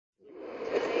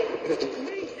Get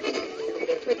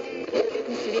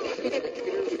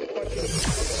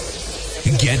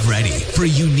ready for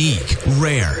unique,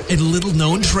 rare, and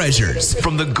little-known treasures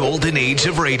from the golden age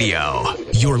of radio.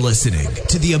 You're listening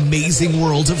to The Amazing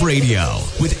World of Radio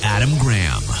with Adam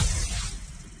Graham.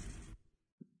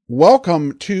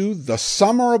 Welcome to the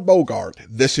Summer of Bogart.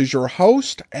 This is your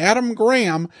host, Adam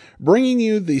Graham, bringing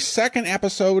you the second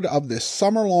episode of this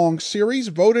summer-long series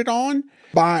voted on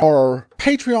by our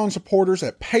Patreon supporters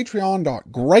at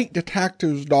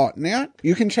patreon.greatdetectives.net.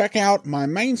 You can check out my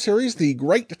main series, The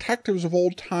Great Detectives of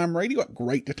Old Time Radio, at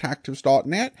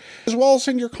greatdetectives.net, as well as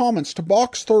send your comments to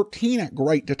box13 at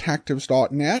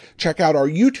greatdetectives.net. Check out our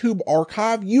YouTube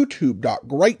archive,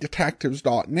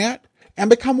 youtube.greatdetectives.net. And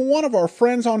become one of our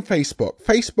friends on Facebook,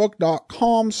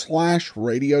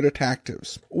 facebook.com/Radio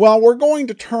Detectives. Well, we're going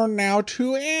to turn now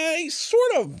to a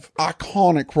sort of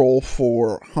iconic role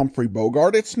for Humphrey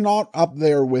Bogart. It's not up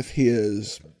there with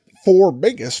his four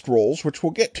biggest roles, which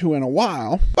we'll get to in a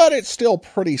while, but it's still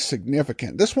pretty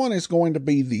significant. This one is going to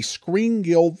be the Screen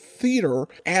Guild Theater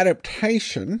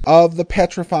adaptation of The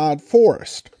Petrified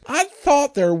Forest. I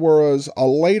thought there was a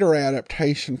later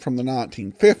adaptation from the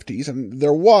 1950s, and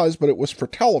there was, but it was for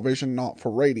television, not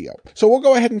for radio. So we'll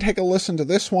go ahead and take a listen to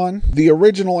this one. The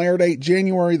original air date,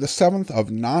 January the 7th of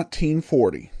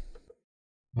 1940.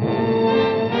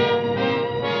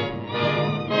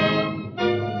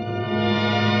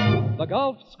 The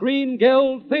Gulf Screen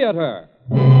Guild Theater.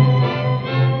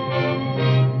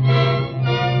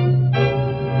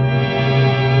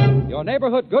 Your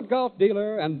neighborhood Good Gulf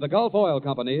dealer and the Gulf Oil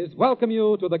Companies welcome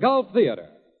you to the Gulf Theater,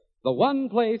 the one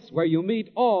place where you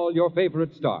meet all your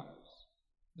favorite stars.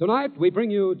 Tonight we bring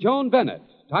you Joan Bennett,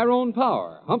 Tyrone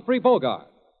Power, Humphrey Bogart,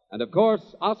 and of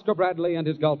course Oscar Bradley and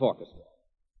his Gulf Orchestra.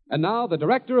 And now the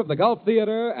director of the Gulf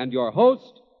Theater and your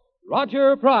host,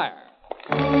 Roger Pryor.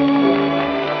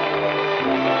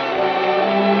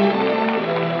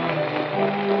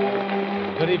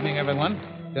 Good evening, everyone.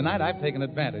 Tonight I've taken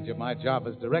advantage of my job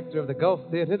as director of the Gulf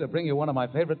Theater to bring you one of my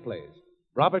favorite plays,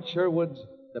 Robert Sherwood's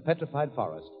The Petrified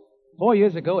Forest. 4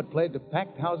 years ago, it played to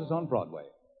packed houses on Broadway.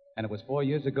 And it was 4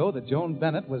 years ago that Joan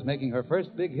Bennett was making her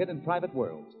first big hit in Private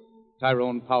Worlds.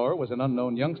 Tyrone Power was an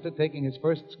unknown youngster taking his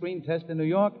first screen test in New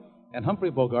York, and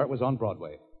Humphrey Bogart was on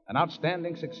Broadway. An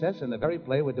outstanding success in the very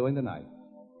play we're doing tonight.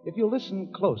 If you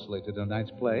listen closely to tonight's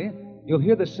play, you'll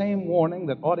hear the same warning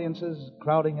that audiences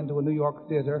crowding into a New York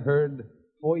theater heard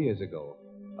 4 years ago.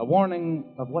 A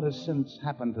warning of what has since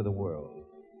happened to the world.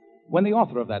 When the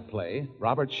author of that play,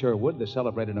 Robert Sherwood, the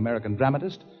celebrated American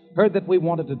dramatist, heard that we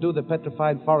wanted to do The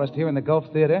Petrified Forest here in the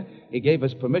Gulf Theater, he gave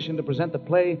us permission to present the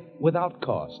play without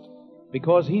cost,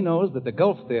 because he knows that the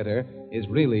Gulf Theater is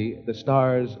really the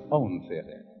star's own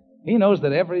theater. He knows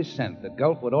that every cent that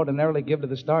Gulf would ordinarily give to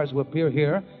the stars who appear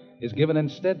here is given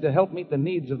instead to help meet the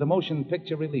needs of the Motion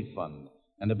Picture Relief Fund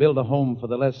and to build a home for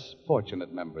the less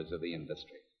fortunate members of the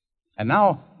industry. And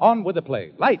now, on with the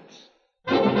play. Lights.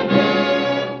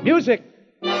 Music.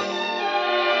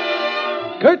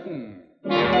 Curtain.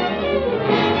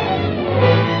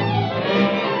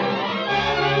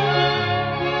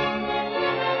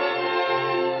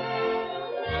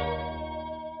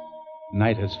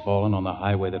 Night has fallen on the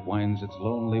highway that winds its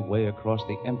lonely way across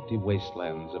the empty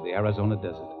wastelands of the Arizona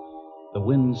desert. The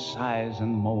wind sighs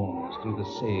and moans through the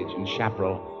sage and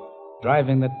chaparral,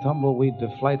 driving the tumbleweed to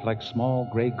flight like small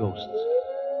gray ghosts.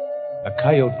 A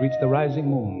coyote greets the rising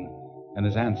moon and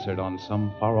is answered on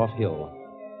some far-off hill.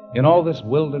 In all this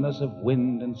wilderness of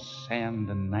wind and sand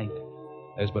and night,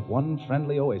 there's but one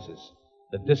friendly oasis,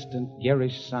 the distant,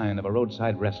 garish sign of a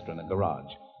roadside restaurant and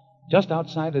garage. Just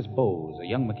outside is Bose, a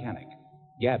young mechanic.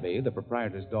 Gabby, the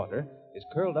proprietor's daughter, is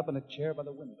curled up in a chair by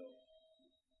the window.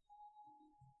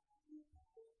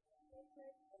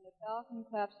 When the falcon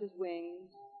claps his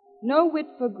wings, no wit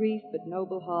for grief, but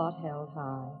noble heart held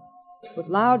high. With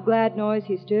loud, glad noise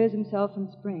he stirs himself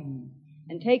and springs,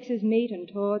 and takes his meat and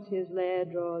towards his lair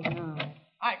draws nigh.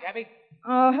 Hi, Gabby.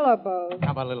 Oh, hello, Bose.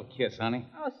 How about a little kiss, honey?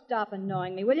 Oh, stop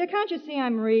annoying me, will you? Can't you see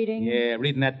I'm reading? Yeah,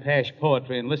 reading that pash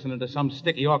poetry and listening to some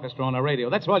sticky orchestra on the radio.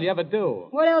 That's all you ever do.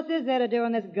 What else is there to do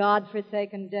in this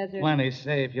God-forsaken desert? Plenty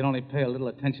say if you'd only pay a little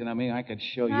attention to me, I could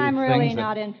show you I'm things really that...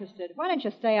 not interested. Why don't you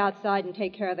stay outside and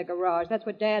take care of the garage? That's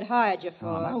what Dad hired you for.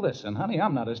 Oh, now listen, honey,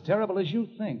 I'm not as terrible as you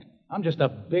think. I'm just a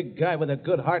big guy with a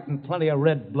good heart and plenty of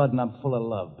red blood, and I'm full of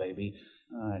love, baby.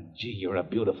 Gee, you're a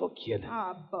beautiful kid.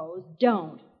 Ah, Bose,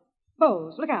 don't.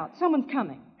 Bose, look out. Someone's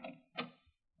coming.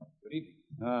 Good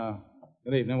evening.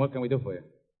 Good evening. What can we do for you?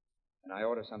 Can I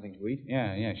order something to eat?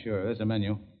 Yeah, sure. There's a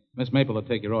menu. Miss Maple will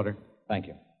take your order. Thank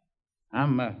you.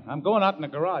 I'm going out in the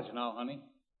garage now, honey.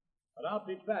 But I'll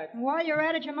be back. While you're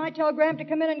at it, you might tell Gramp to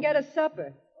come in and get us supper.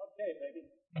 Okay,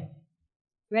 baby.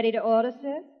 Ready to order,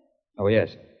 sir? Oh,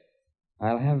 yes.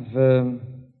 I'll have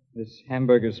this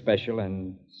hamburger special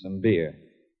and some beer.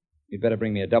 You'd better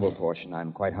bring me a double portion.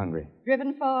 I'm quite hungry.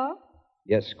 Driven far?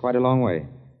 Yes, quite a long way.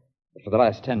 But for the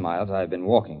last 10 miles, I've been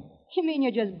walking. You mean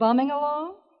you're just bumming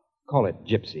along? Call it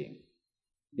gypsying.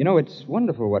 You know, it's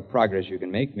wonderful what progress you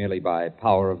can make merely by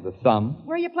power of the thumb.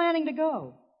 Where are you planning to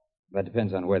go? That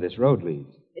depends on where this road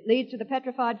leads. It leads to the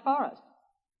petrified forest.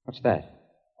 What's that?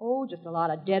 Oh, just a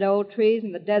lot of dead old trees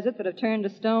in the desert that have turned to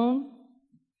stone.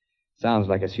 Sounds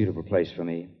like a suitable place for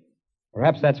me.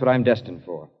 Perhaps that's what I'm destined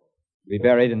for. To be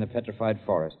buried in the petrified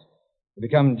forest. To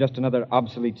become just another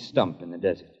obsolete stump in the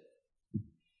desert.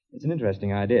 It's an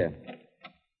interesting idea.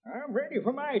 I'm ready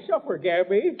for my supper,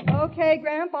 Gabby. Okay,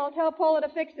 Gramp, I'll tell Paula to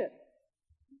fix it.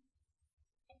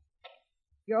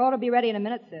 Your order will be ready in a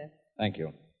minute, sir. Thank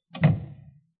you.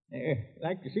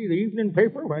 Like to see the evening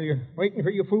paper while you're waiting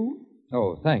for your food?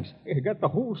 Oh, thanks. You got the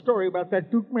whole story about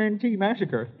that Duke Mantee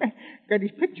massacre. Got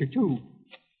his picture, too.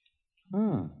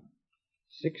 Ah.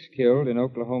 6 killed in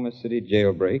Oklahoma City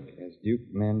jailbreak as Duke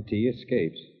Mantee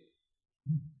escapes.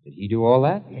 Did he do all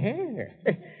that?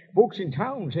 Yeah. Folks in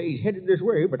town say he's headed this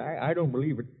way, but I don't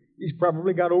believe it. He's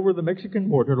probably got over the Mexican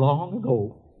border long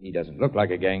ago. He doesn't look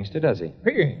like a gangster, does he?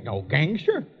 He ain't no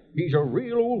gangster. He's a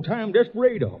real old-time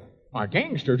desperado. Our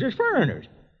gangsters is foreigners.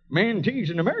 Mantee's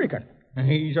an American.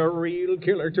 He's a real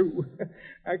killer, too.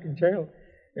 I can tell.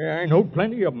 I knowed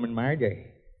plenty of them in my day.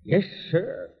 Yes,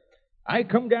 sir. I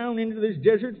come down into this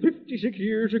desert 56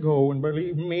 years ago, and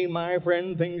believe me, my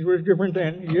friend, things was different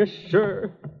then. Yes,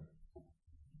 sir.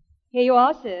 Here you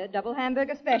are, sir. Double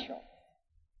hamburger special.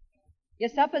 Your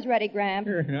supper's ready, Gramp.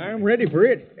 I'm ready for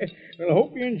it. Well, I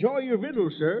hope you enjoy your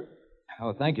victuals, sir.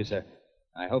 Oh, thank you, sir.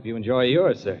 I hope you enjoy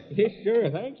yours, sir. Yes, sir.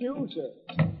 Thank you, sir.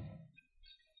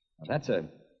 Well, that's a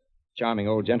charming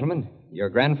old gentleman. Your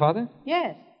grandfather?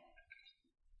 Yes.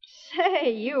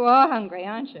 Say, you are hungry,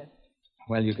 aren't you?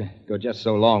 Well, you can go just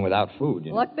so long without food,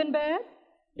 you know. Luck been bad?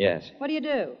 Yes. What do you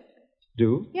do?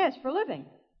 Do? Yes, for a living.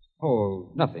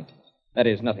 Oh, nothing. That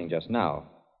is, nothing just now.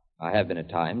 I have been at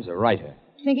times a writer.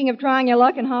 Thinking of trying your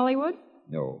luck in Hollywood?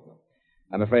 No.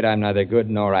 I'm afraid I'm neither good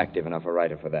nor active enough a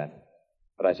writer for that.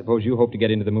 But I suppose you hope to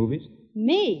get into the movies?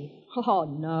 Me? Oh,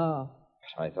 no.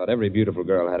 I thought every beautiful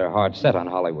girl had her heart set on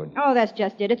Hollywood. Oh, that's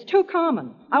just it. It's too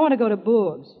common. I want to go to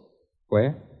Bourges.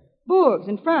 Where? Bourges,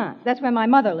 in France. That's where my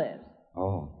mother lives.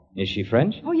 Oh. Is she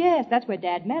French? Oh, yes, that's where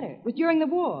Dad met her. It was during the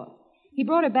war. He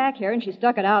brought her back here, and she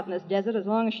stuck it out in this desert as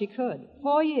long as she could.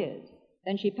 4 years.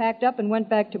 Then she packed up and went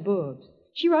back to Bourges.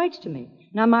 She writes to me.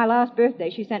 And on my last birthday,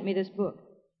 she sent me this book.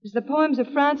 It's the poems of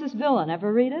Francis Villon.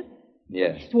 Ever read it?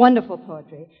 Yes. It's wonderful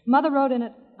poetry. Mother wrote in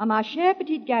it, "À ma chère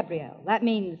petite Gabrielle." That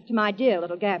means, to my dear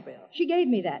little Gabrielle. She gave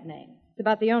me that name. It's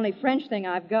about the only French thing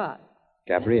I've got.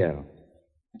 Gabrielle.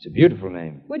 It's a beautiful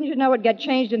name. Wouldn't you know it'd get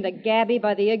changed into Gabby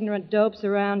by the ignorant dopes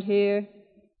around here?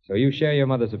 So you share your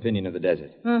mother's opinion of the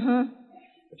desert. Uh-huh.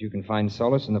 But you can find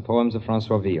solace in the poems of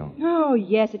Francois Villon. Oh,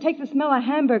 yes. It takes the smell of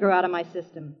hamburger out of my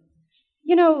system.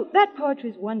 You know, that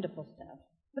poetry's wonderful stuff.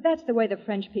 But that's the way the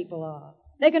French people are.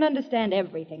 They can understand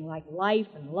everything, like life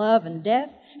and love and death,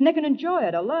 and they can enjoy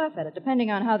it or laugh at it,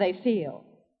 depending on how they feel.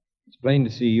 It's plain to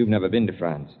see you've never been to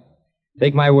France.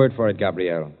 Take my word for it,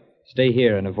 Gabrielle. Stay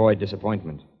here and avoid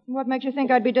disappointment. What makes you think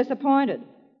I'd be disappointed?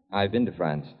 I've been to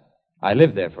France. I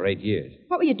lived there for 8 years.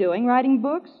 What were you doing, writing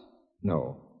books?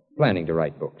 No, planning to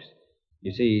write books.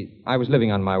 You see, I was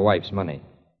living on my wife's money.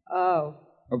 Oh.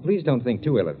 Oh, please don't think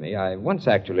too ill of me. I once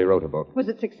actually wrote a book. Was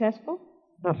it successful?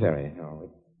 Not very, no.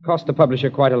 It cost the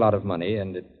publisher quite a lot of money,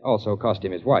 and it also cost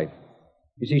him his wife.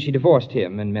 You see, she divorced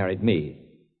him and married me.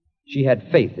 She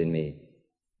had faith in me.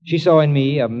 She saw in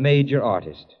me a major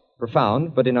artist,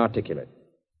 profound but inarticulate.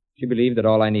 She believed that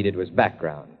all I needed was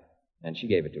background, and she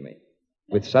gave it to me,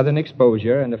 with southern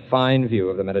exposure and a fine view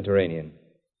of the Mediterranean.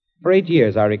 For 8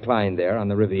 years I reclined there on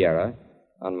the Riviera,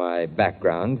 on my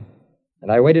background,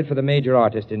 and I waited for the major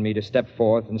artist in me to step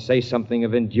forth and say something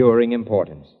of enduring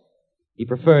importance. He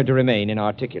preferred to remain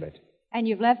inarticulate. And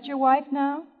you've left your wife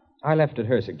now? I left at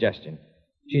her suggestion.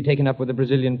 She had taken up with a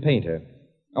Brazilian painter,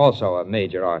 also a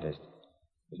major artist.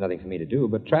 There's nothing for me to do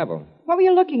but travel. What were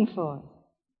you looking for?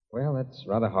 Well, that's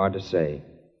rather hard to say.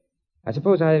 I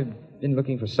suppose I've been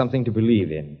looking for something to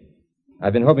believe in.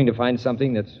 I've been hoping to find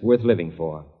something that's worth living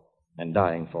for and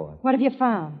dying for. What have you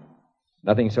found?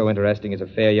 Nothing so interesting as a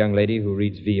fair young lady who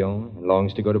reads Villon and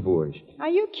longs to go to Bourges. Are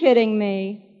you kidding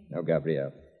me? No,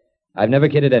 Gabrielle. I've never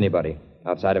kidded anybody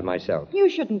outside of myself. You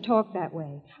shouldn't talk that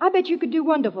way. I bet you could do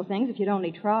wonderful things if you'd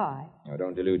only try. Oh,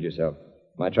 don't delude yourself.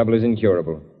 My trouble is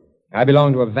incurable. I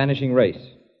belong to a vanishing race.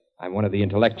 I'm one of the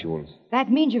intellectuals.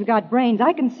 That means you've got brains.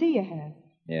 I can see you have.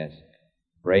 Yes.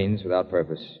 Brains without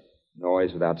purpose,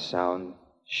 noise without sound,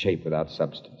 shape without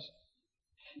substance.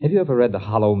 Have you ever read The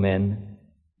Hollow Men?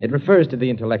 It refers to the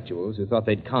intellectuals who thought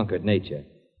they'd conquered nature.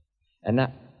 And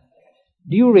now,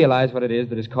 do you realize what it is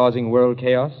that is causing world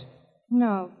chaos?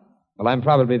 No. Well, I'm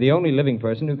probably the only living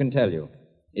person who can tell you.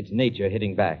 It's nature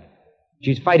hitting back.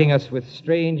 She's fighting us with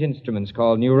strange instruments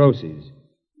called neuroses.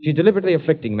 She's deliberately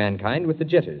afflicting mankind with the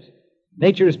jitters.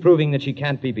 Nature is proving that she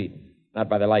can't be beaten, not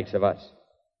by the likes of us.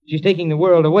 She's taking the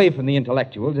world away from the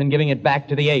intellectuals and giving it back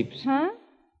to the apes. Huh?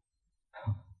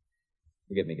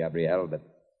 Forgive me, Gabrielle, but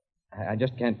I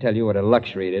just can't tell you what a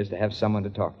luxury it is to have someone to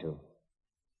talk to.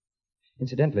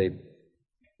 Incidentally,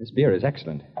 this beer is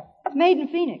excellent. It's made in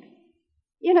Phoenix.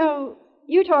 You know,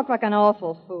 you talk like an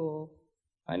awful fool.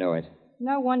 I know it.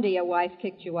 No wonder your wife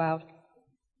kicked you out.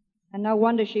 And no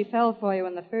wonder she fell for you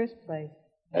in the first place.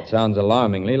 That sounds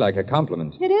alarmingly like a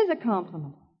compliment. It is a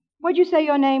compliment. What'd you say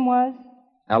your name was?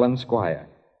 Alan Squire.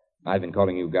 I've been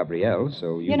calling you Gabrielle,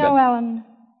 so You know, Alan,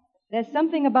 there's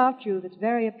something about you that's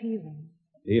very appealing.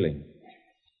 Appealing?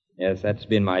 Yes, that's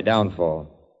been my downfall.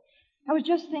 I was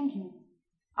just thinking.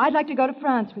 I'd like to go to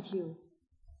France with you.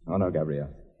 Oh, no, Gabrielle.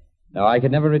 No, I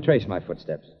could never retrace my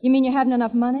footsteps. You mean you haven't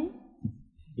enough money?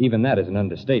 Even that is an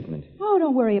understatement. Oh,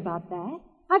 don't worry about that.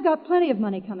 I've got plenty of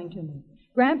money coming to me.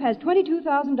 Gramp has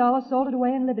 $22,000 sold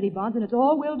away in Liberty bonds, and it's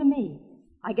all willed to me.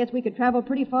 I guess we could travel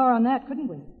pretty far on that, couldn't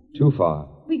we? Too far.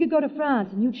 We could go to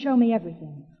France, and you'd show me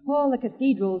everything. All the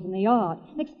cathedrals and the art.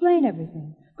 Explain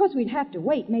everything. Of course, we'd have to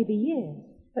wait maybe years.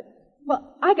 But,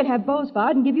 well, I could have Beau's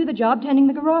fired and give you the job tending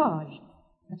the garage.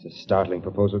 That's a startling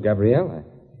proposal, Gabrielle.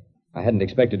 I hadn't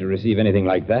expected to receive anything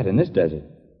like that in this desert.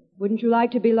 Wouldn't you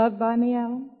like to be loved by me,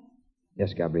 Alan?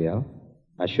 Yes, Gabrielle.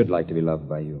 I should like to be loved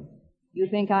by you. You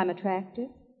think I'm attractive?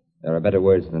 There are better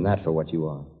words than that for what you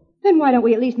are. Then why don't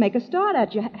we at least make a start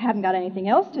at you? Haven't got anything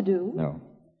else to do. No.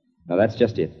 No, that's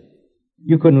just it.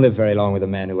 You couldn't live very long with a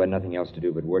man who had nothing else to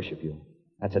do but worship you.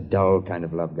 That's a dull kind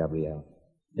of love, Gabrielle.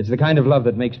 It's the kind of love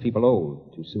that makes people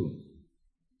old too soon.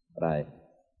 But I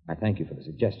thank you for the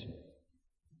suggestion.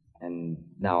 And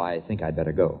now I think I'd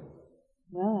better go.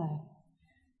 Well,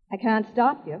 I can't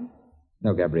stop you.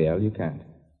 No, Gabrielle, you can't.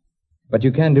 But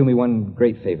you can do me one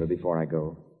great favor before I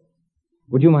go.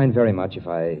 Would you mind very much if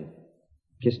I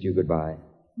kissed you goodbye?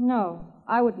 No,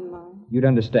 I wouldn't mind. You'd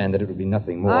understand that it would be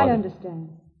nothing more I'd than... understand.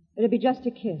 It'd be just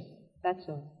a kiss. That's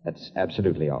all. That's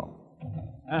absolutely all.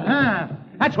 Aha!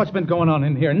 That's what's been going on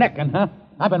in here, necking, huh?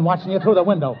 I've been watching you through the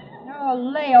window.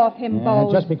 Oh, lay off him,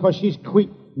 Bose. Just because she's sweet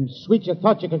and sweet, you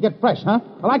thought you could get fresh, huh?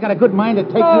 Well, I got a good mind to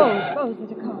take Bose,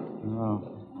 there's a car.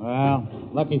 Oh, well,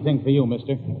 lucky thing for you,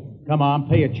 mister. Come on,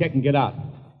 pay your check and get out.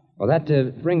 Well,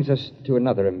 that brings us to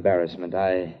another embarrassment.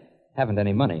 I haven't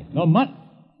any money. No money?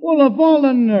 Well, of all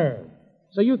the nerve.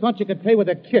 So you thought you could pay with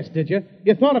a kiss, did you?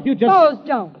 You thought if you just... Bose,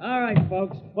 don't. All right,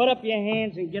 folks. Put up your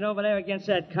hands and get over there against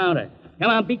that counter. Come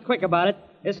on, be quick about it.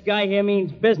 This guy here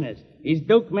means business. He's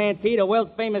Duke Mantee, a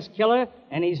world-famous killer,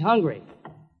 and he's hungry.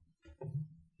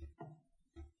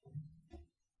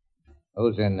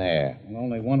 Who's in there? Well,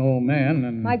 only one old man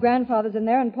and... My grandfather's in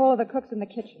there, and Paula the cook's in the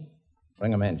kitchen.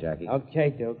 Bring him in, Jackie.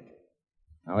 Okay, Duke.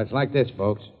 Now, it's like this,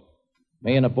 folks.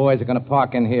 Me and the boys are going to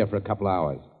park in here for a couple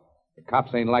hours. The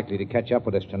cops ain't likely to catch up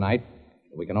with us tonight.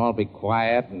 We can all be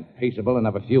quiet and peaceable and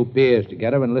have a few beers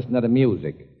together and listen to the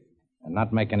music and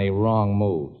not make any wrong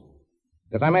moves.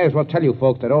 Because I may as well tell you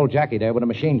folks that old Jackie there with a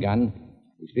machine gun,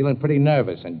 he's feeling pretty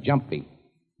nervous and jumpy.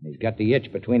 And he's got the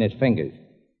itch between his fingers.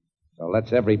 So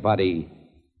let's everybody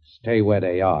stay where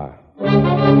they are.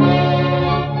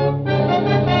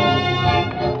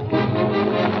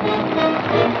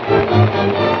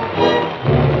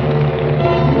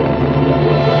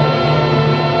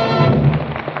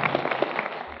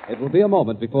 It will be a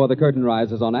moment before the curtain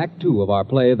rises on Act 2 of our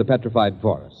play, The Petrified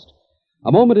Forest.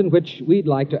 A moment in which we'd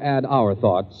like to add our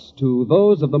thoughts to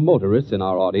those of the motorists in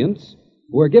our audience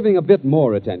who are giving a bit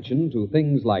more attention to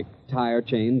things like tire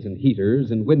chains and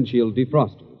heaters and windshield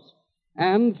defrosters,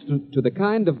 and to the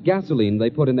kind of gasoline they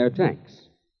put in their tanks.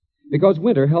 Because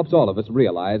winter helps all of us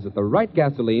realize that the right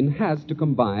gasoline has to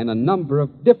combine a number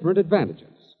of different advantages.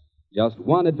 Just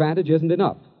one advantage isn't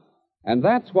enough. And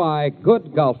that's why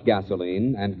good Gulf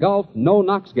gasoline and Gulf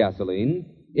no-NOx gasoline,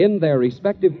 in their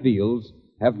respective fields,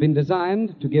 have been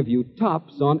designed to give you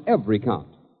tops on every count.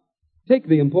 Take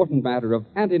the important matter of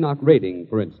anti-knock rating,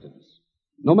 for instance.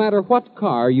 No matter what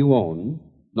car you own,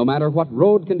 no matter what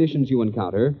road conditions you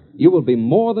encounter, you will be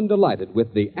more than delighted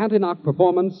with the anti-knock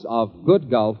performance of good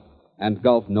Gulf and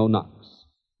Gulf no-NOx.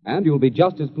 And you'll be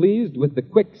just as pleased with the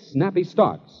quick, snappy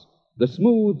starts, the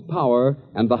smooth power,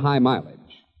 and the high mileage.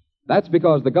 That's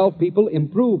because the Gulf people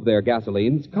improve their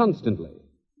gasolines constantly,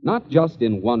 not just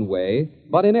in one way,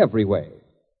 but in every way.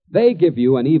 They give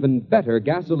you an even better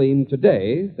gasoline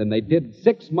today than they did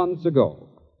 6 months ago,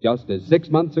 just as 6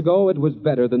 months ago it was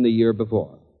better than the year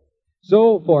before.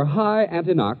 So, for high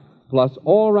anti-knock plus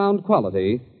all-round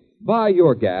quality, buy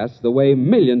your gas the way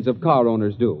millions of car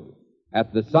owners do,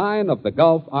 at the sign of the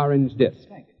Gulf Orange Disc.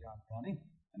 Thank you, John Coney.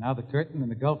 And now the curtain in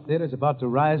the Gulf Theater is about to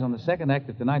rise on the second act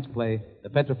of tonight's play, The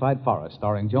Petrified Forest,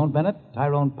 starring Joan Bennett,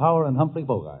 Tyrone Power, and Humphrey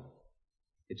Bogart.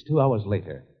 It's 2 hours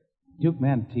later. Duke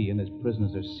Mantee and his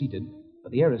prisoners are seated,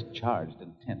 but the air is charged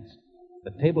and tense.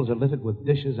 The tables are littered with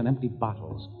dishes and empty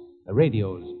bottles. The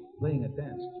radio's playing a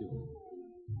dance tune.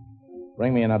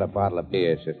 Bring me another bottle of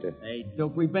beer, sister. Hey,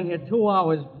 Duke, we've been here 2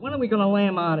 hours. When are we going to lay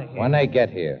him out of here? When they get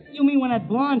here. You mean when that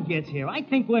blonde gets here? I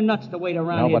think we're nuts to wait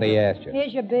around Nobody here. asked you.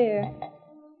 Here's your beer.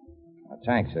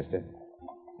 Thanks, sister.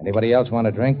 Anybody else want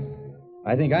a drink?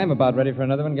 I think I'm about ready for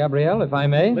another one, Gabrielle, if I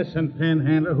may. Listen,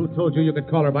 panhandler, who told you could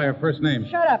call her by her first name?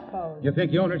 Shut up, Pose. You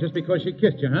think you own her just because she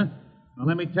kissed you, huh? Well,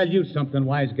 let me tell you something,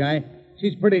 wise guy.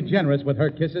 She's pretty generous with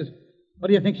her kisses. What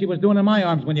do you think she was doing in my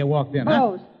arms when you walked in, huh?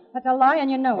 Pose. That's a lie, and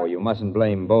you know Oh, it. you mustn't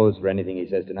blame Bose for anything he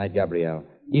says tonight, Gabrielle.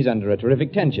 He's under a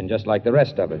terrific tension, just like the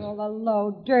rest of us. Oh, the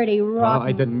low, dirty, Oh, rotten...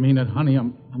 I didn't mean it, honey.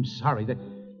 I'm sorry.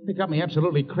 They got me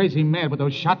absolutely crazy mad with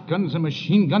those shotguns and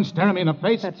machine guns staring me in the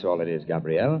face. That's all it is,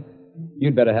 Gabrielle.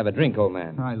 You'd better have a drink, old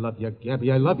man. I love you,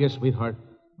 Gabby. I love you, sweetheart.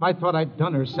 If I thought I'd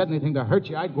done or said anything to hurt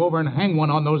you, I'd go over and hang one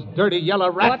on those dirty yellow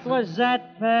rats. What was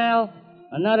that, pal?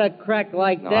 Another crack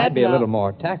like No, that? I'd be a little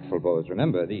more tactful, Bose.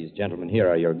 Remember, these gentlemen here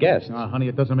are your guests. Oh, honey,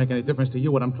 it doesn't make any difference to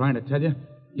you what I'm trying to tell you.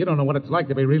 You don't know what it's like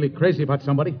to be really crazy about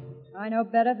somebody. I know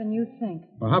better than you think.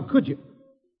 Well, how could you?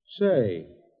 Say,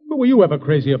 who were you ever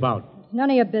crazy about? It's none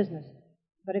of your business.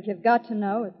 But if you've got to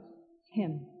know, it's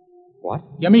him. What?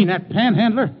 You mean that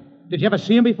panhandler? Did you ever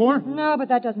see him before? No, but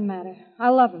that doesn't matter. I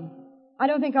love him. I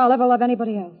don't think I'll ever love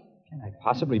anybody else. Can I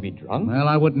possibly be drunk? Well,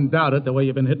 I wouldn't doubt it, the way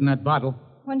you've been hitting that bottle.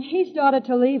 When he started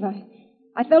to leave,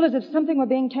 I felt as if something were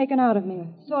being taken out of me,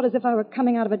 sort of as if I were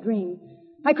coming out of a dream.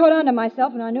 I caught on to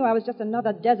myself, and I knew I was just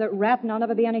another desert rat, and I'll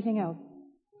never be anything else.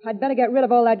 I'd better get rid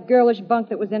of all that girlish bunk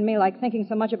that was in me, like thinking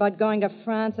so much about going to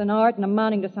France and art and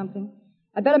amounting to something.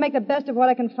 I'd better make the best of what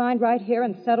I can find right here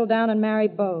and settle down and marry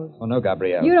Bose. Oh, no,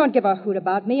 Gabrielle. You don't give a hoot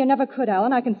about me. You never could,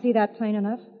 Alan. I can see that plain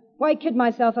enough. Why kid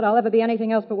myself that I'll ever be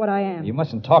anything else but what I am? You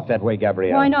mustn't talk that way,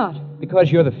 Gabrielle. Why not?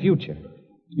 Because you're the future.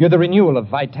 You're the renewal of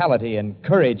vitality and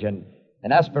courage and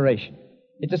aspiration.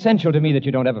 It's essential to me that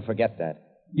you don't ever forget that.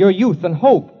 Your youth and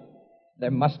hope.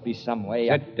 There must be some way.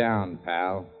 Sit down,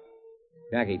 pal.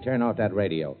 Jackie, turn off that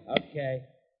radio. Okay.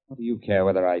 What do you care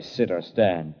whether I sit or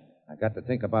stand? I got to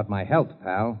think about my health,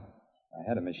 pal. If I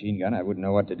had a machine gun, I wouldn't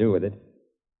know what to do with it.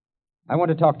 I want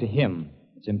to talk to him.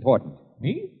 It's important.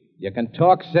 Me? You can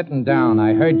talk sitting down.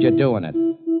 I heard you doing it.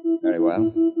 Very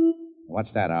well.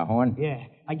 What's that, our horn? Yeah,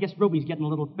 I guess Ruby's getting a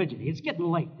little fidgety. It's getting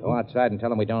late. Go outside and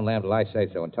tell him we don't land till I say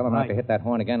so. And tell him not to hit that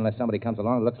horn again unless somebody comes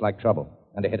along that looks like trouble.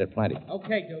 And to hit it plenty.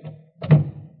 Okay, Duke.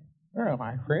 Well,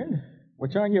 my friend,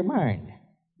 what's on your mind?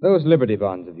 Those Liberty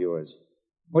bonds of yours.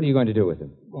 What are you going to do with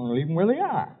them? Going to leave them where they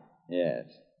are. Yes.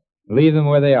 Leave them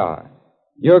where they are.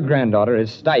 Your granddaughter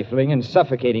is stifling and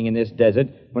suffocating in this desert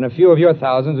when a few of your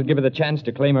thousands would give her the chance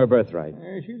to claim her birthright.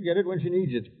 She'll get it when she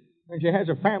needs it. When she has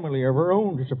a family of her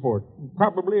own to support.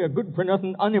 Probably a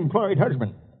good-for-nothing unemployed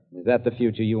husband. Is that the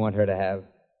future you want her to have?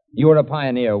 You were a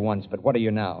pioneer once, but what are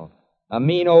you now? A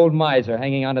mean old miser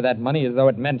hanging on to that money as though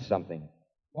it meant something.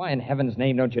 Why in heaven's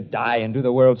name don't you die and do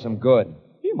the world some good?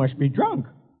 You must be drunk.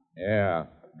 Yeah,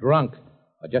 drunk.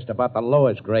 Or just about the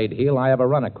lowest grade heel I ever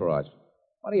run across.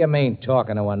 What do you mean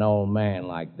talking to an old man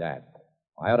like that?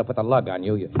 I ought to put the lug on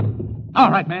you.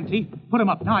 All right, Mantee. Put him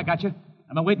up. Now I got you.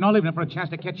 I've been waiting all evening for a chance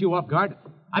to catch you off guard.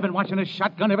 I've been watching this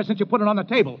shotgun ever since you put it on the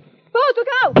table. Bose, look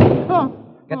out!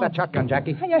 Oh, Get that shotgun,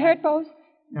 Jackie. Are you hurt, Bose?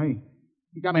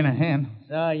 You got me in a hand.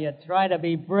 So you try to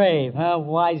be brave, huh,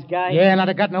 wise guy? Yeah, and I'd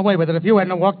have gotten away with it if you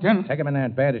hadn't walked in. Take him in there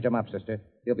and bandage him up, sister.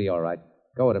 He'll be all right.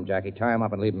 Go with him, Jackie. Tie him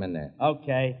up and leave him in there.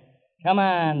 Okay. Come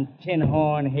on, tin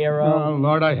horn hero. Oh,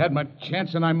 Lord, I had my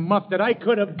chance and I muffed it. I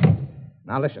could have.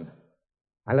 Now, listen.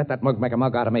 I let that mug make a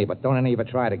mug out of me, but don't any of you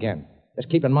try it again. Just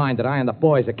keep in mind that I and the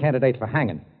boys are candidates for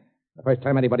hanging. The first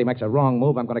time anybody makes a wrong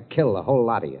move, I'm going to kill the whole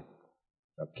lot of you.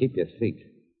 So keep your seat.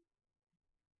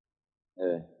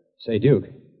 Say, Duke,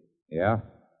 Yeah?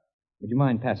 would you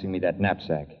mind passing me that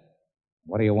knapsack?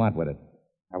 What do you want with it?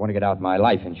 I want to get out my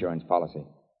life insurance policy.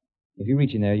 If you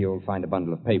reach in there, you'll find a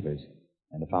bundle of papers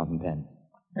and a fountain pen.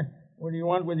 What do you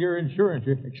want with your insurance?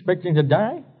 You expecting to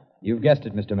die? You've guessed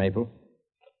it, Mr. Maple.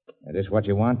 Is this what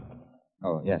you want?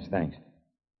 Oh, yes, thanks.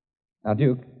 Now,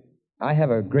 Duke, I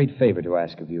have a great favor to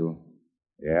ask of you.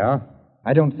 Yeah?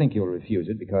 I don't think you'll refuse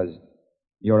it because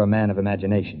you're a man of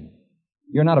imagination.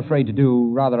 You're not afraid to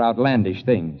do rather outlandish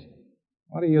things.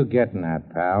 What are you getting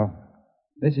at, pal?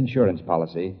 This insurance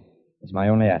policy is my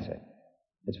only asset.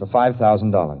 It's for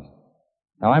 $5,000.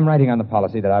 Now, I'm writing on the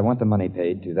policy that I want the money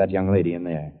paid to that young lady in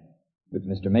there. With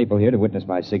Mr. Maple here to witness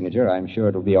my signature, I'm sure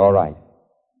it'll be all right.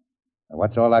 Now,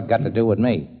 what's all that got to do with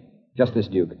me? Just this,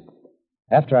 Duke.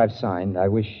 After I've signed,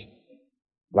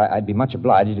 I'd be much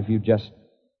obliged if you'd just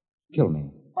kill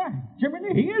me. Why,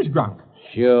 Jiminy, he is drunk.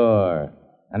 Sure.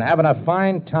 And having a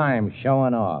fine time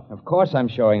showing off. Of course I'm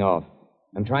showing off.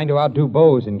 I'm trying to outdo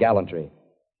Bose in gallantry.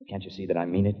 Can't you see that I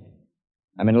mean it?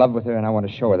 I'm in love with her, and I want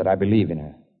to show her that I believe in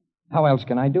her. How else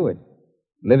can I do it?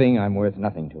 Living, I'm worth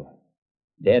nothing to her.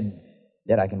 Dead,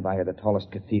 I can buy her the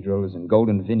tallest cathedrals and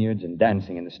golden vineyards and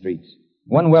dancing in the streets.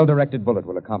 One well-directed bullet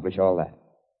will accomplish all that.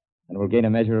 And will gain a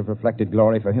measure of reflected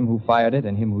glory for him who fired it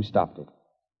and him who stopped it.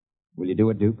 Will you do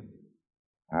it, Duke?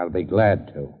 I'll be glad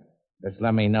to. Just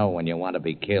let me know when you want to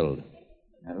be killed.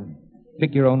 Well,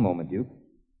 pick your own moment, Duke.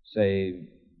 Say,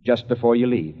 just before you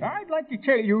leave. I'd like to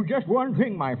tell you just one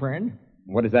thing, my friend.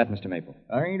 What is that, Mr. Maple?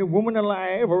 There ain't a woman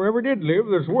alive or ever did live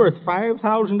that's worth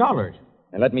 $5,000.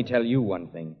 And let me tell you one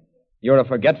thing. You're a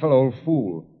forgetful old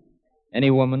fool.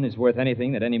 Any woman is worth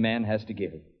anything that any man has to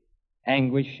give.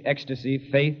 Anguish, ecstasy,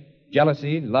 faith,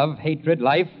 jealousy, love, hatred,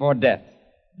 life, or death.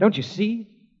 Don't you see?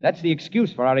 That's the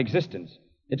excuse for our existence.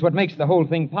 It's what makes the whole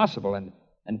thing possible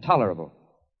and tolerable.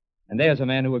 And there's a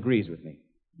man who agrees with me.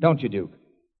 Don't you, Duke?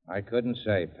 I couldn't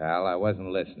say, pal. I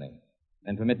wasn't listening.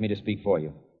 Then permit me to speak for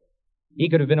you. He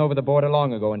could have been over the border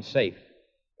long ago and safe,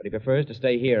 but he prefers to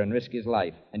stay here and risk his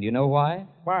life. And you know why?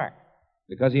 Why?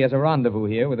 Because he has a rendezvous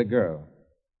here with a girl.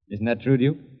 Isn't that true,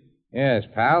 Duke? Yes,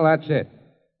 pal, that's it.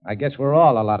 I guess we're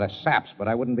all a lot of saps, but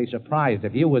I wouldn't be surprised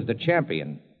if you was the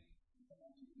champion.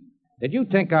 Did you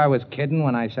think I was kidding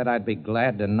when I said I'd be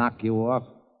glad to knock you off?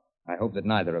 I hope that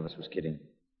neither of us was kidding.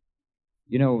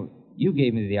 You know, you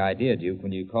gave me the idea, Duke,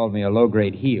 when you called me a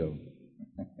low-grade heel.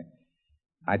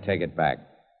 I take it back.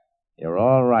 You're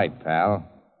all right, pal.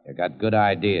 You got good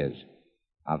ideas.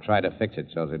 I'll try to fix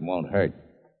it so that it won't hurt.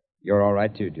 You're all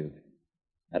right, too, Duke.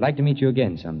 I'd like to meet you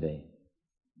again someday.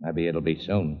 Maybe it'll be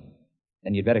soon.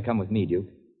 Then you'd better come with me, Duke.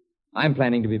 I'm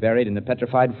planning to be buried in the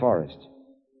Petrified Forest.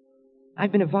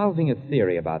 I've been evolving a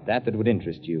theory about that would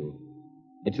interest you.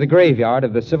 It's the graveyard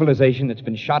of the civilization that's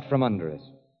been shot from under us.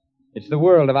 It's the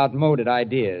world of outmoded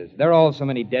ideas. There are all so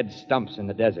many dead stumps in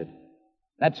the desert.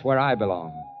 That's where I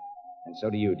belong. And so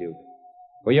do you, Duke.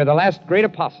 For you're the last great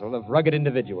apostle of rugged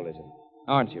individualism,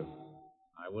 aren't you?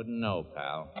 I wouldn't know,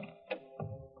 pal.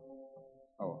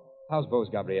 Oh, how's Bose,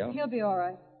 Gabrielle? He'll be all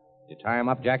right. You tie him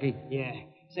up, Jackie? Yeah.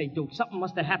 Say, Duke, something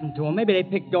must have happened to him. Maybe they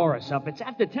picked Doris up. It's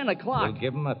after 10 o'clock. We'll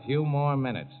give him a few more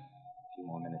minutes. A few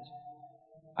more minutes.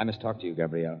 I must talk to you,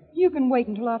 Gabrielle. You can wait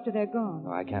until after they're gone.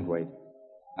 No, I can't wait.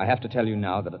 I have to tell you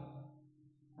now that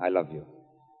I love you.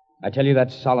 I tell you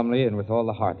that solemnly and with all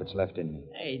the heart that's left in me.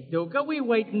 Hey, Duke, are we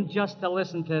waiting just to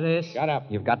listen to this? Shut up.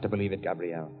 You've got to believe it,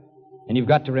 Gabrielle. And you've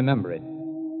got to remember it.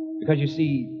 Because, you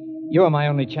see, you're my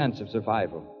only chance of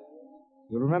survival.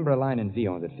 You'll remember a line in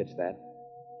Villon that fits that.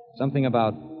 Something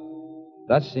about,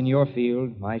 thus in your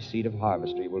field, my seed of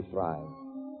harvestry will thrive.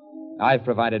 I've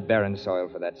provided barren soil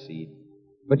for that seed.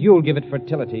 But you'll give it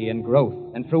fertility and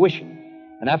growth and fruition.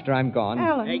 And after I'm gone...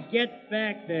 Alan. Hey, get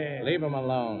back there. Leave him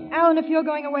alone. Alan, if you're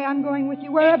going away, I'm going with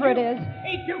you, wherever it is.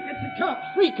 Hey, Duke, it's the cops.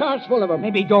 3 cars full of them.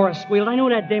 Maybe Doris squealed. I knew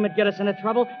that dame would get us into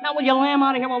trouble. Now, will you lamb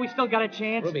out of here while we still got a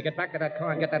chance? Ruby, get back to that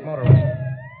car and get that motor running.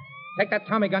 Take that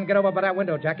Tommy gun, get over by that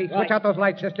window, Jackie. Switch out those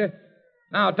lights, sister.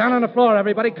 Now, down on the floor,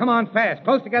 everybody. Come on fast.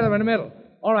 Close together in the middle.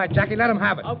 All right, Jackie, let him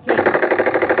have it. Okay.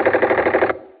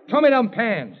 Show me them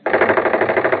pans.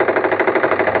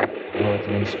 Oh, it's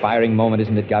an inspiring moment,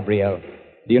 isn't it, Gabrielle?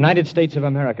 The United States of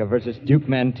America versus Duke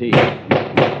Mantee.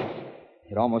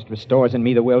 It almost restores in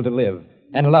me the will to live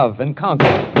and love and conquer.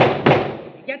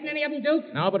 You getting any of them,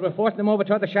 Duke? No, but we're forcing them over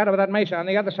toward the shadow of that mesa on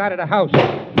the other side of the house.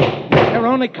 They're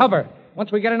only cover.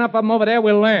 Once we get enough of them over there,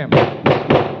 we'll lamb.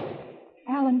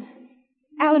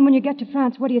 Alan, when you get to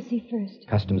France, what do you see first?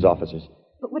 Customs officers.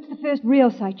 But what's the first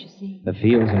real sight you see? The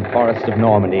fields and forests of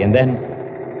Normandy, and then...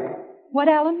 What,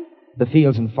 Alan? The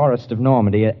fields and forests of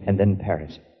Normandy, and then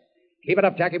Paris. Keep it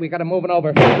up, Jackie. We got him moving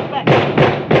over. Paris.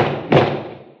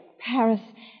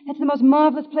 That's the most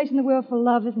marvelous place in the world for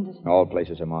love, isn't it? All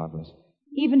places are marvelous.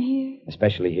 Even here?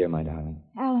 Especially here, my darling.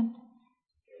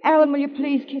 Alan, will you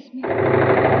please kiss me?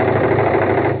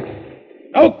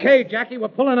 Okay, Jackie, we're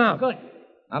pulling out. Good.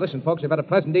 Now, listen, folks, you've had a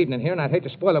pleasant evening here, and I'd hate to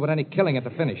spoil it with any killing at the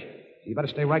finish. You better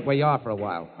stay right where you are for a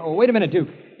while. Oh, wait a minute, Duke.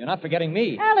 You're not forgetting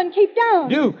me. Alan, keep down.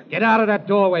 Duke! Get out of that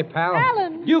doorway, pal.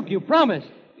 Alan! Duke, you promised.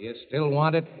 Do you still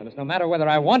want it? And it's no matter whether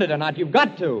I want it or not, you've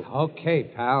got to. Okay,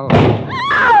 pal.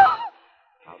 Ah!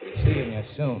 I'll be seeing you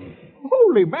soon.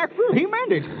 Holy mackerel, he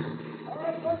meant it.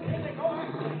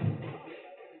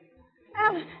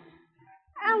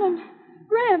 Alan!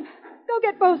 Gramp! Go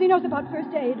get Bose. He knows about first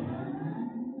aid.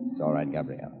 It's all right,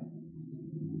 Gabrielle.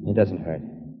 It doesn't hurt.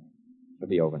 It'll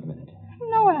be over in a minute.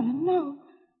 No, Alan, no.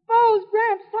 Bose,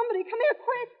 Gramp, somebody, come here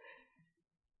quick.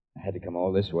 I had to come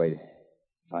all this way to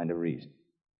find a reason.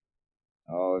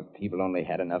 Oh, if people only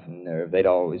had enough nerve, they'd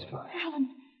always find. Alan.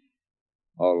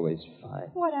 Always find.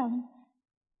 What, Alan?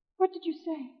 What did you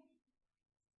say?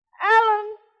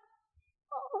 Alan!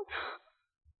 Oh,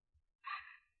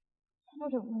 no,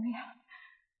 don't worry, Alan.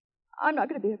 I'm not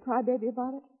going to be a crybaby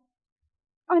about it.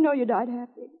 I know you died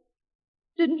happy.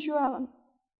 Didn't you, Alan?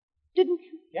 Didn't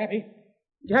you?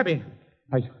 Gabby.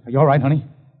 Are you all right, honey?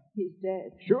 He's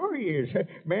dead. Sure he is.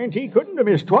 Mantee couldn't have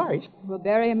missed twice. We'll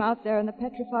bury him out there in the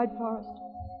petrified forest.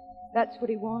 That's what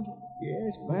he wanted.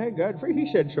 Yes, by Godfrey,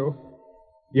 he said so.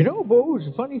 You know, Bose,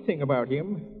 the funny thing about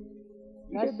him...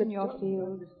 Rest in your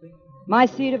field. My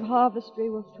seed of harvestry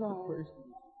will thrive.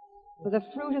 For the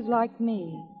fruit is like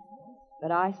me,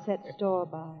 that I set store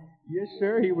by. Yes,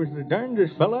 sir, he was the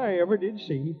darndest fella I ever did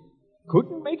see.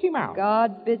 Couldn't make him out.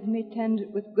 God bids me tend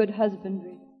it with good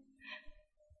husbandry.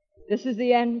 This is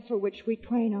the end for which we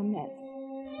twain are met.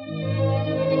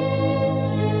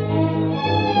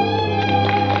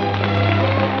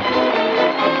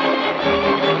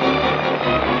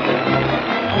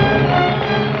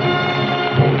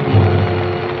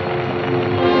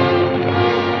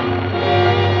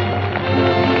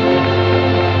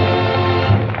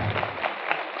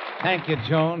 Thank you,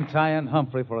 Joan, Ty, and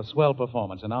Humphrey, for a swell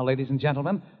performance. And now, ladies and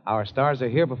gentlemen, our stars are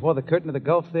here before the curtain of the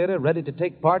Gulf Theater, ready to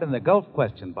take part in the Gulf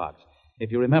Question Box.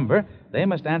 If you remember, they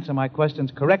must answer my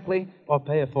questions correctly or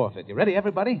pay a forfeit. You ready,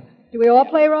 everybody? Do we all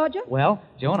play, Roger? Well,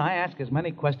 Joan, I ask as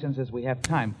many questions as we have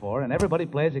time for, and everybody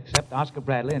plays except Oscar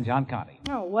Bradley and John Conte.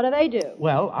 Oh, what do they do?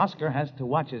 Well, Oscar has to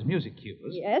watch his music cues.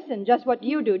 Yes, and just what do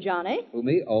you do, Johnny? Who,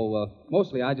 me? Oh,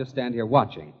 mostly I just stand here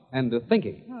watching and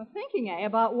thinking. Oh, thinking, eh?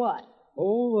 About what?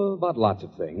 Oh, about lots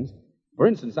of things. For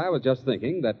instance, I was just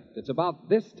thinking that it's about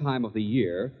this time of the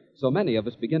year so many of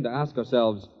us begin to ask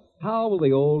ourselves, how will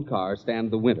the old car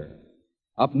stand the winter?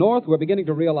 Up north, we're beginning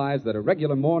to realize that a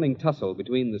regular morning tussle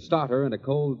between the starter and a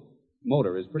cold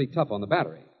motor is pretty tough on the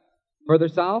battery. Further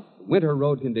south, winter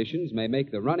road conditions may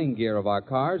make the running gear of our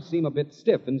cars seem a bit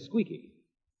stiff and squeaky.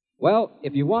 Well,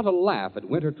 if you want to laugh at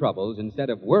winter troubles instead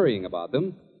of worrying about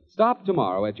them, stop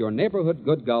tomorrow at your neighborhood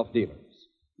Good Gulf dealers.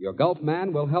 Your Gulf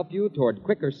man will help you toward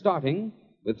quicker starting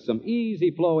with some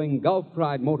easy-flowing Gulf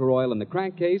Pride motor oil in the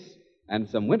crankcase and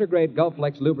some winter-grade Gulf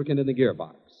Flex lubricant in the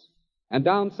gearbox. And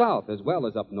down south, as well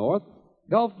as up north,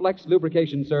 Gulf Flex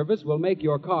lubrication service will make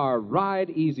your car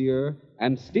ride easier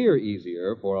and steer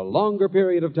easier for a longer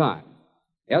period of time.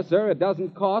 Yes, sir, it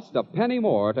doesn't cost a penny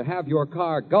more to have your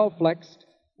car Gulf Flexed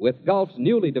with Gulf's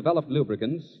newly developed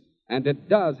lubricants, and it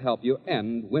does help you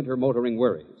end winter motoring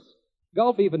worries.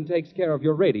 Gulf even takes care of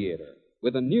your radiator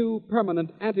with a new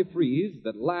permanent antifreeze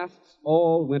that lasts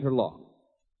all winter long.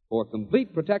 For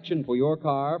complete protection for your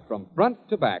car from front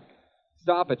to back,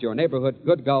 stop at your neighborhood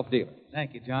Good Gulf dealer.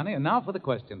 Thank you, Johnny. And now for the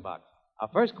question box. Our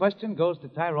first question goes to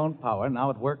Tyrone Power, now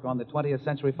at work on the 20th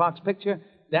Century Fox picture,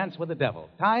 Dance with the Devil.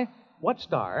 Ty, what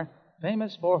star,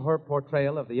 famous for her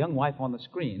portrayal of the young wife on the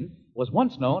screen, was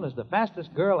once known as the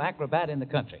fastest girl acrobat in the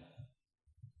country?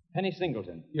 Penny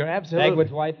Singleton. You're absolutely...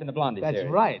 Dagwood's wife in the Blondie That's series.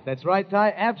 right. That's right,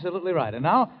 Ty. Absolutely right. And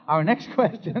now, our next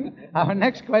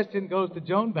question goes to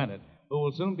Joan Bennett, who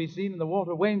will soon be seen in the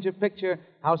Walter Wanger picture,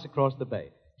 House Across the Bay.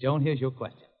 Joan, here's your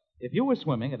question. If you were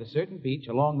swimming at a certain beach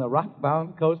along the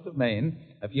rock-bound coast of Maine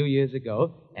a few years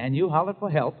ago, and you hollered for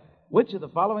help, which of the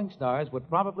following stars would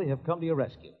probably have come to your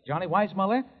rescue? Johnny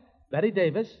Weissmuller, Betty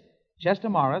Davis, Chester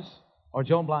Morris, or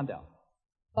Joan Blondell?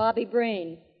 Bobby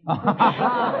Breen. No,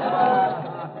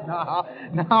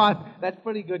 that's a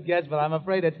pretty good guess, but I'm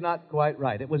afraid it's not quite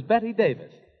right. It was Betty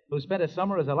Davis, who spent a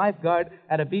summer as a lifeguard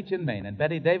at a beach in Maine. And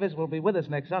Betty Davis will be with us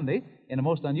next Sunday in a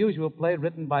most unusual play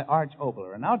written by Arch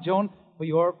Oboler. And now, Joan, for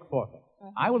your forfeit.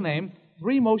 I will name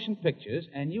 3 motion pictures,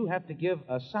 and you have to give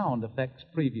a sound effects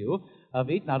preview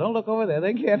of each. Now, don't look over there.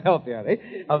 They can't help you,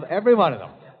 of every one of them.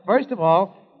 First of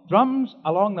all, Drums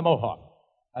Along the Mohawk,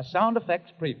 a sound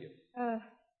effects preview.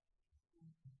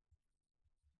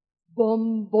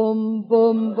 Boom, boom,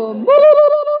 boom, boom.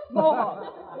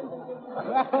 Mohawk.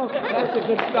 Well, that's a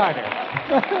good starter.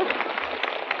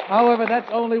 However,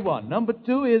 that's only one. Number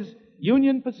 2 is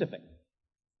Union Pacific.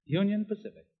 Union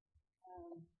Pacific.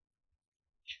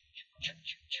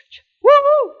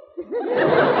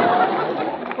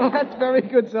 Well, that's very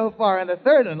good so far. And the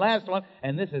third and last one,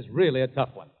 and this is really a tough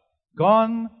one.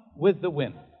 Gone with the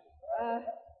Wind.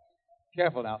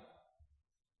 Careful now.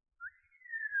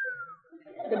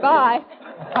 Goodbye.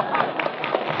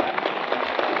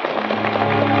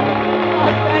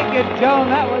 Thank you, Joan.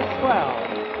 That was swell.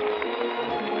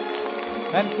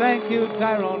 And thank you,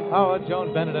 Tyrone Power,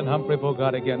 Joan Bennett, and Humphrey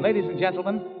Bogart again. Ladies and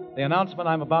gentlemen, the announcement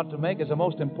I'm about to make is a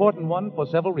most important one for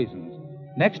several reasons.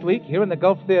 Next week, here in the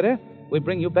Gulf Theater, we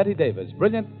bring you Bette Davis,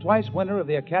 brilliant twice winner of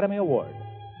the Academy Award.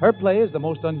 Her play is the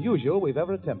most unusual we've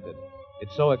ever attempted.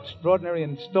 It's so extraordinary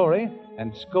in story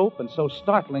and scope and so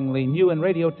startlingly new in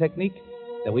radio technique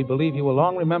that we believe you will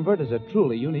long remember it as a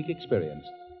truly unique experience.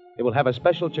 It will have a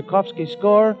special Tchaikovsky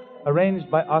score arranged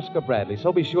by Oscar Bradley,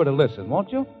 so be sure to listen,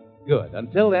 won't you? Good.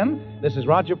 Until then, this is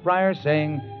Roger Pryor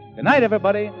saying, good night,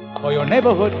 everybody, for your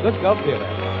neighborhood Good Gulf Theater.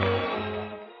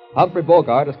 Humphrey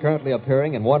Bogart is currently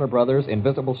appearing in Warner Brothers'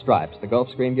 Invisible Stripes. The Gulf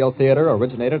Screen Guild Theater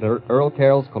originated at Earl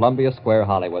Carroll's Columbia Square,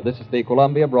 Hollywood. This is the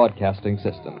Columbia Broadcasting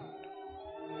System.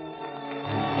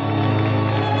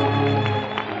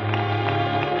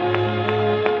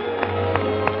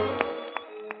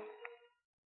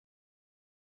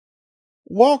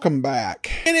 Welcome back.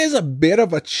 It is a bit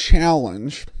of a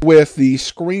challenge with the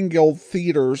Screen Guild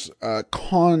Theater's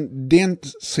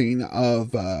condensing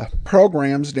of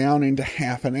programs down into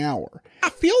half an hour. I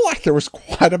feel like there was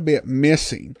quite a bit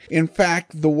missing. In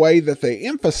fact, the way that they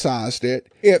emphasized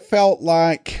it, it felt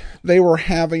like they were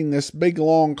having this big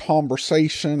long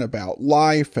conversation about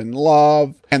life and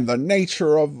love and the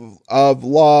nature of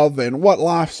love and what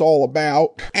life's all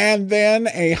about. And then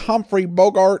a Humphrey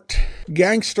Bogart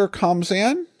gangster comes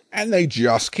in and they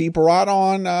just keep right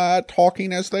on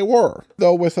talking as they were,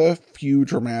 though with a few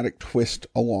dramatic twists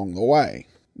along the way.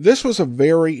 This was a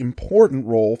very important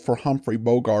role for Humphrey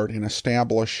Bogart in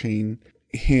establishing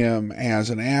him as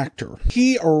an actor.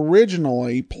 He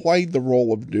originally played the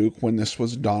role of Duke when this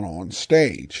was done on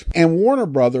stage, and Warner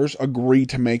Brothers agreed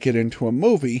to make it into a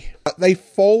movie, but they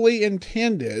fully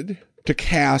intended to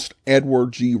cast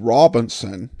Edward G.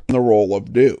 Robinson in the role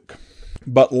of Duke.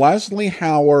 But Leslie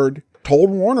Howard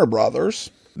told Warner Brothers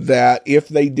that if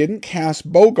they didn't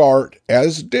cast Bogart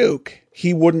as Duke,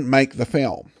 he wouldn't make the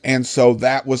film. And so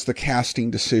that was the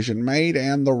casting decision made,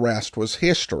 and the rest was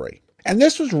history. And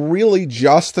this was really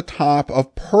just the type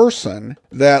of person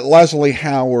that Leslie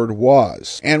Howard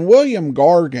was. And William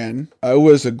Gargan, who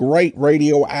was a great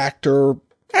radio actor,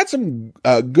 had some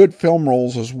good film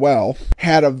roles as well,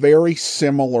 had a very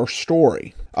similar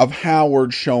story of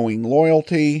Howard showing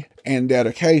loyalty and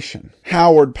dedication.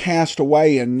 Howard passed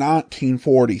away in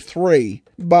 1943,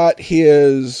 but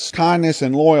his kindness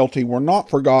and loyalty were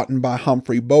not forgotten by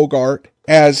Humphrey Bogart,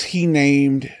 as he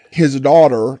named his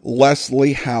daughter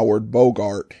Leslie Howard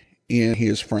Bogart in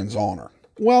his friend's honor.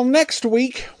 Well, next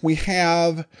week we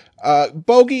have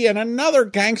Bogey in another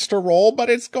gangster role, but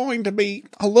it's going to be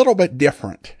a little bit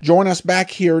different. Join us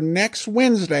back here next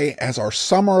Wednesday as our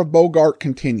Summer of Bogart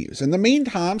continues. In the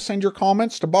meantime, send your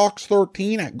comments to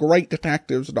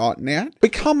box13@greatdetectives.net.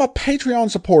 Become a Patreon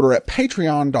supporter at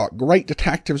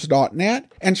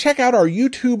patreon.greatdetectives.net, and check out our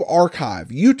YouTube archive,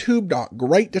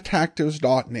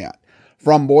 youtube.greatdetectives.net.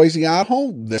 From Boise,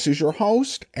 Idaho, this is your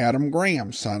host, Adam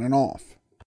Graham, signing off.